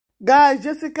Guys,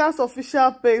 Jessica's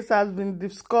official page has been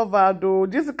discovered though.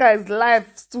 Jessica is live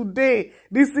today,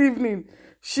 this evening.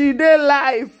 She did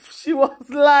live. She was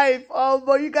live. Oh,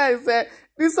 but you guys said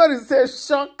this one is a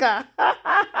shocker.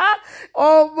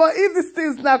 Oh, but if this thing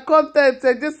is not content,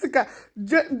 Jessica,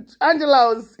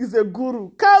 Angela is a guru.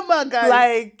 Come on, guys.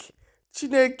 Like,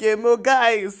 Chineke, no,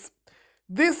 guys.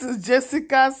 This is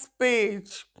Jessica's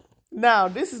page. Now,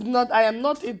 this is not, I am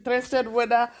not interested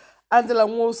whether Angela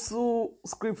NWOSU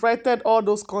scriptwrited all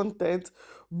those content,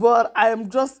 but I am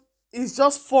just, it's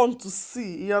just fun to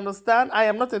see, you understand? I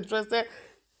am not interested.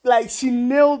 Like, she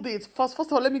nailed it. First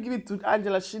of all, let me give it to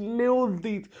Angela. She nailed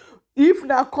it. If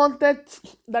now content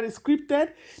that is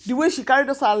scripted, the way she carried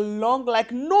us along,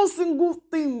 like no single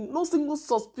thing, no single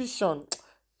suspicion.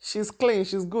 She's clean,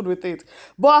 she's good with it.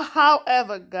 But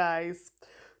however, guys,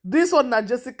 this one na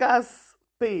Jessica's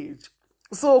page.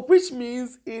 So, which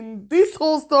means in this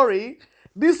whole story,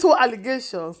 this whole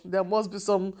allegations, there must be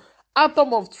some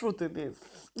atom of truth in it.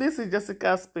 This is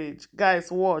Jessica's page. Guys,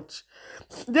 watch.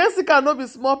 Jessica no be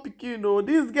small pikin, you know.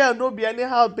 This girl no be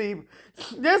anyhow, babe.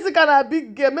 Jessica na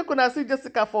big girl. Make una see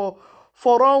Jessica for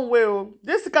runway. Oh.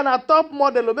 Jessica na top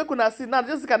model. Oh. Make una see now.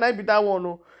 Jessica na be that one.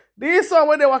 Oh. This one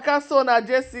when they waka so na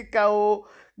Jessica. Oh.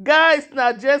 Guys,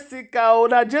 na Jessica. Oh.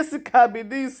 Na Jessica be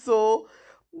this so.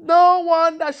 No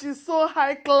wonder she's so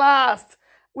high class.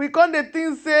 We can't the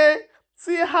thing say,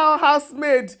 see how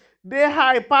housemaid they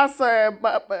high pass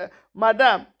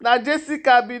madam. Now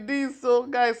Jessica be this. So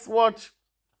guys, watch.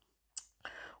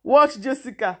 Watch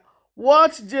Jessica.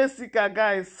 Watch Jessica,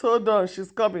 guys. Hold on,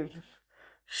 she's coming.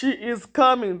 She is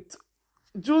coming.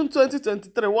 June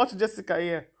 2023. Watch Jessica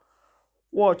here.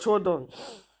 Watch, hold on.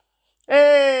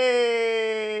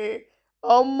 Hey!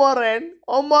 Omoren.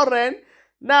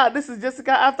 Now, this is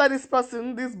Jessica. After this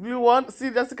person, this blue one, see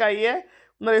Jessica here.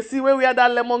 Now, you see where we had that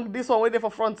lemon, this one waiting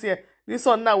for front here. This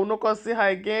one now, we're not going to see her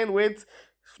again. Wait,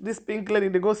 this pink lady,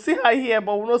 they go see her here,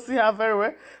 but we don't see her very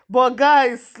well. But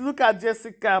guys, look at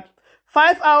Jessica.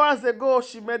 5 hours ago,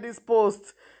 she made this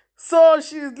post. So,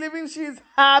 she's living, she's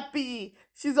happy.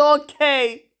 She's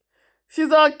okay.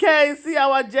 She's okay. See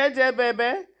our JJ,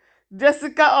 baby.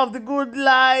 Jessica of the good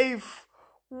life.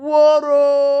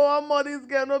 Whoa, I'm on this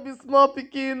girl, no be small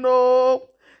picking, no.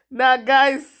 Now,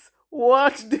 guys,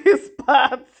 watch this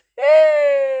part.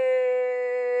 Hey!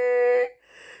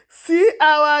 See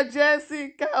our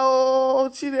Jessica. Oh,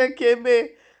 Chineke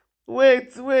me.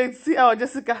 Wait, see our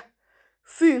Jessica.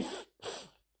 See.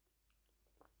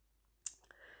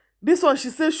 This one, she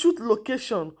says, shoot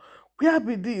location. Where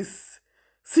be this?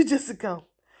 See Jessica.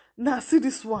 Now, see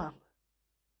this one.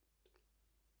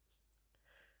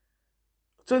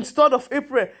 23rd of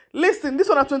April. Listen, this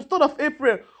one at 23rd of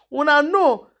April. When I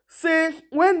know, say,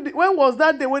 when was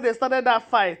that day when they started that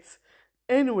fight?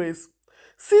 Anyways,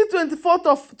 see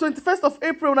 21st of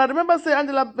April. When I remember say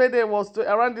Angela's birthday was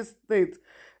around this date.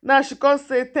 Now she can't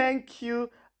say thank you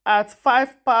at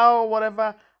 £5,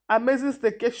 whatever. Amazing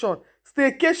staycation.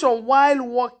 Staycation while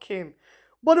working.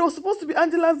 But it was supposed to be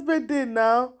Angela's birthday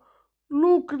now.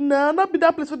 Look now, not be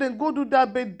that place where they go do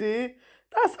that birthday.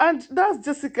 That's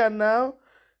Jessica now.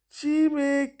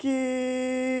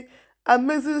 Chimeke,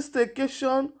 amazing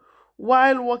staycation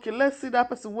while working. Let's see that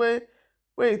person where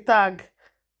he tag.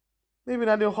 Maybe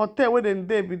na the hotel where they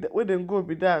go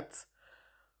be that.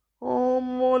 Oh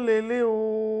molele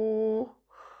oh.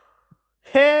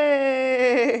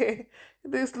 Hey,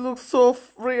 this looks so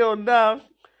real now.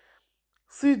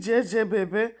 See JJ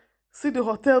baby. See the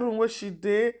hotel room where she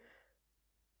did.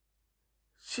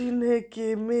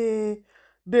 Chineke me.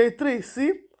 Day 3,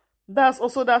 see? That's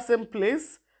also that same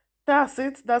place. That's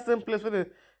it. That same place where they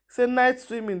say night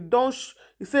swimming.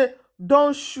 You say,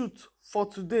 don't shoot for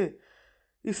today.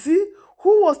 You see?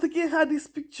 Who was taking her these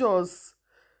pictures?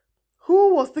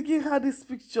 Who was taking her these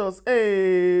pictures?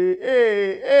 Hey,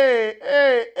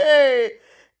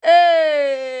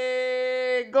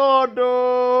 God,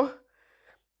 oh.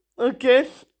 Okay.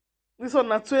 This one,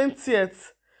 na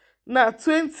 20th. Now,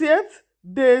 20th,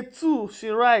 day 2, she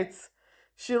writes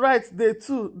day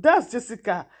 2. That's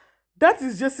Jessica. That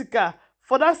is Jessica.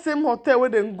 For that same hotel where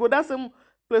they go, that same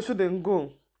place where they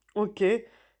go. Okay.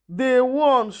 Day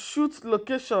 1, shoot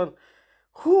location.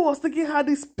 Who was taking her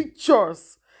these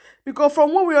pictures? Because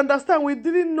from what we understand, we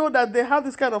didn't know that they have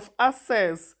this kind of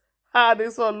access.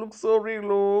 This one looks so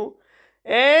real. Oh.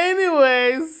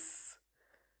 Anyways,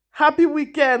 happy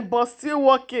weekend, but still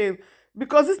working.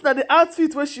 Because it's not the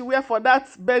outfit where she wear for that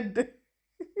birthday.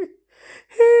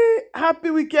 Hey, happy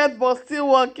weekend, but still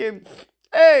working.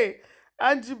 Hey,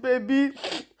 Angie, baby.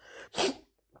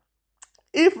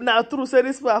 If now true, say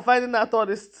this people are finding out all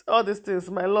these things,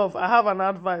 my love, I have an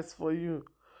advice for you.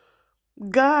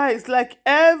 Guys, like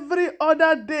every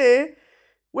other day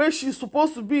where she's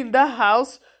supposed to be in that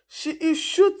house, she is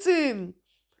shooting.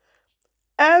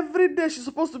 Every day she's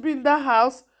supposed to be in that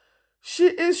house, she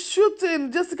is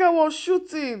shooting. Jessica was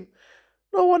shooting.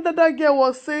 No wonder that girl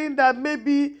was saying that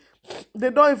maybe they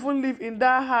don't even live in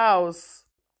that house.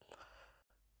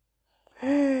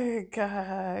 Hey,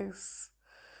 guys.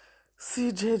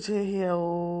 See JJ here,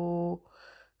 oh.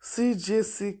 See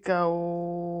Jessica,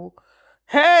 oh.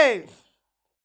 Hey!